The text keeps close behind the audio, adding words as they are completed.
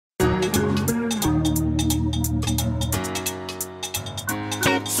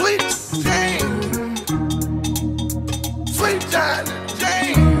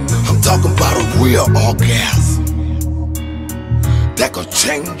real orgasm that could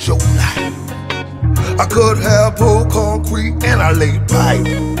change your life. I could have poured concrete and I laid pipe.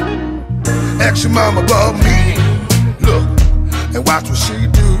 Ask your mama about me, look, and watch what she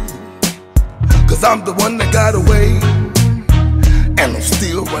do. Cause I'm the one that got away, and I'm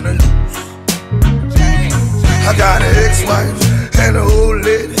still running loose. I got an ex-wife and an old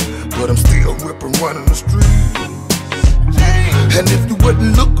lady, but I'm still whipping, running the streets. And if you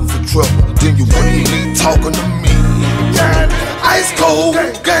wasn't looking for trouble, then you wouldn't be talking to me. Ice cold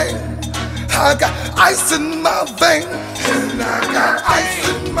game, I got ice in my vein, and I got ice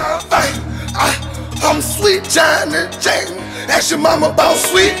in my vein. I'm sweet Johnny Jane. Ask your mama about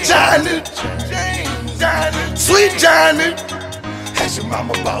sweet Johnny Jane. Sweet Johnny. Ask your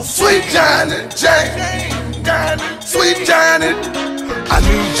mama about sweet Johnny Jane. Sweet Johnny. I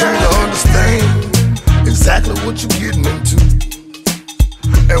need you to understand exactly what you're getting into.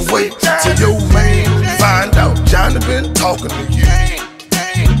 And wait till your man find out Johnny been talking to you.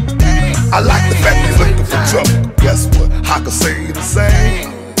 I like the fact he's looking for trouble. Guess what? I could say the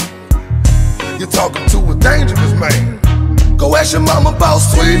same. You're talking to a dangerous man. Go ask your mama about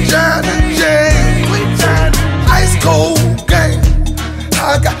sweet Johnny Jane. Ice cold game.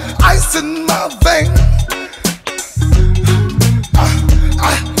 I got ice in my vein.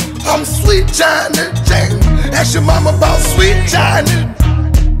 I'm sweet Johnny Jane. Ask your mama about sweet Johnny.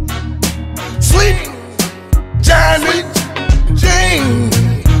 Sweet Johnny Jane.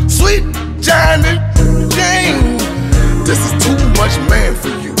 Sweet Johnny Jane. This is too much man for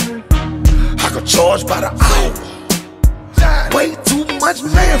you. I could charge by the hour. Way too much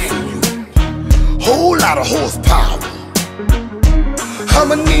man for you. Whole lot of horsepower.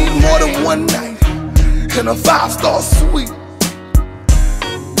 I'ma need more than one night in a 5-star suite.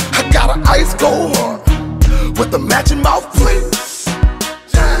 I got an ice cold heart with the matching mouthpiece.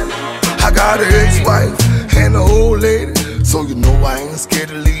 I got an ex-wife and an old lady, so you know I ain't scared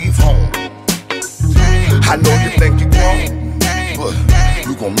to leave home. I know you think you're grown, but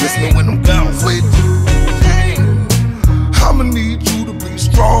you gon' miss me when I'm down. Sweet, I'ma need you to be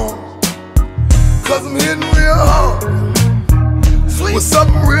strong, cause I'm hitting real hard with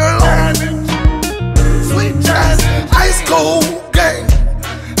something real long. Sweet Johnny, ice cold game.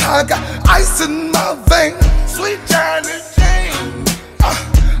 I got ice in my vein. Sweet Johnny Jane.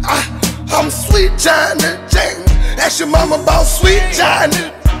 I'm sweet Johnny Jane. Ask your mama about sweet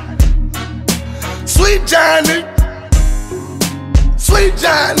Johnny. Sweet Johnny. Sweet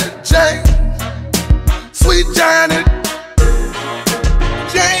Johnny Jane. Sweet Johnny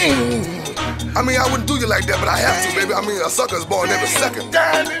Jane. I mean, I wouldn't do you like that, but I have to, baby. I mean, a sucker's born every second.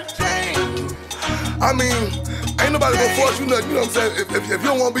 I mean, ain't nobody gonna force you nothing, you know what I'm saying? If you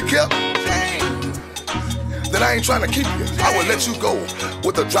don't wanna be kept, then I ain't trying to keep you. I will let you go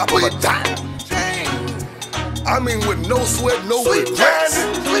with a drop of a dime. I mean, with no sweat, no regrets.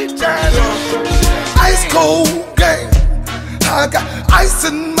 Sweet Johnny. Ice cold game. I got ice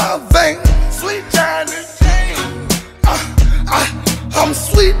in my vein. Sweet Johnny Jane. I'm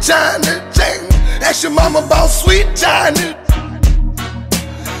sweet Johnny Jane. Ask your mama about sweet Johnny.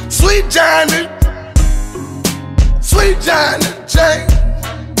 Sweet Johnny. Sweet Johnny Jane.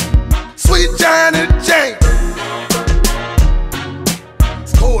 Sweet Johnny Jane.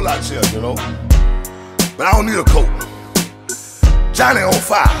 It's cold out here, you know, but I don't need a coat. Johnny on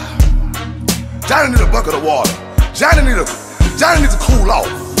fire. Johnny need a bucket of water. Johnny needs to cool off.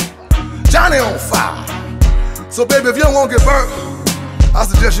 Johnny on fire. So baby, if you don't want to get burnt, I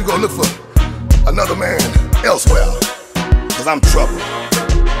suggest you go look for another man elsewhere, cause I'm trouble.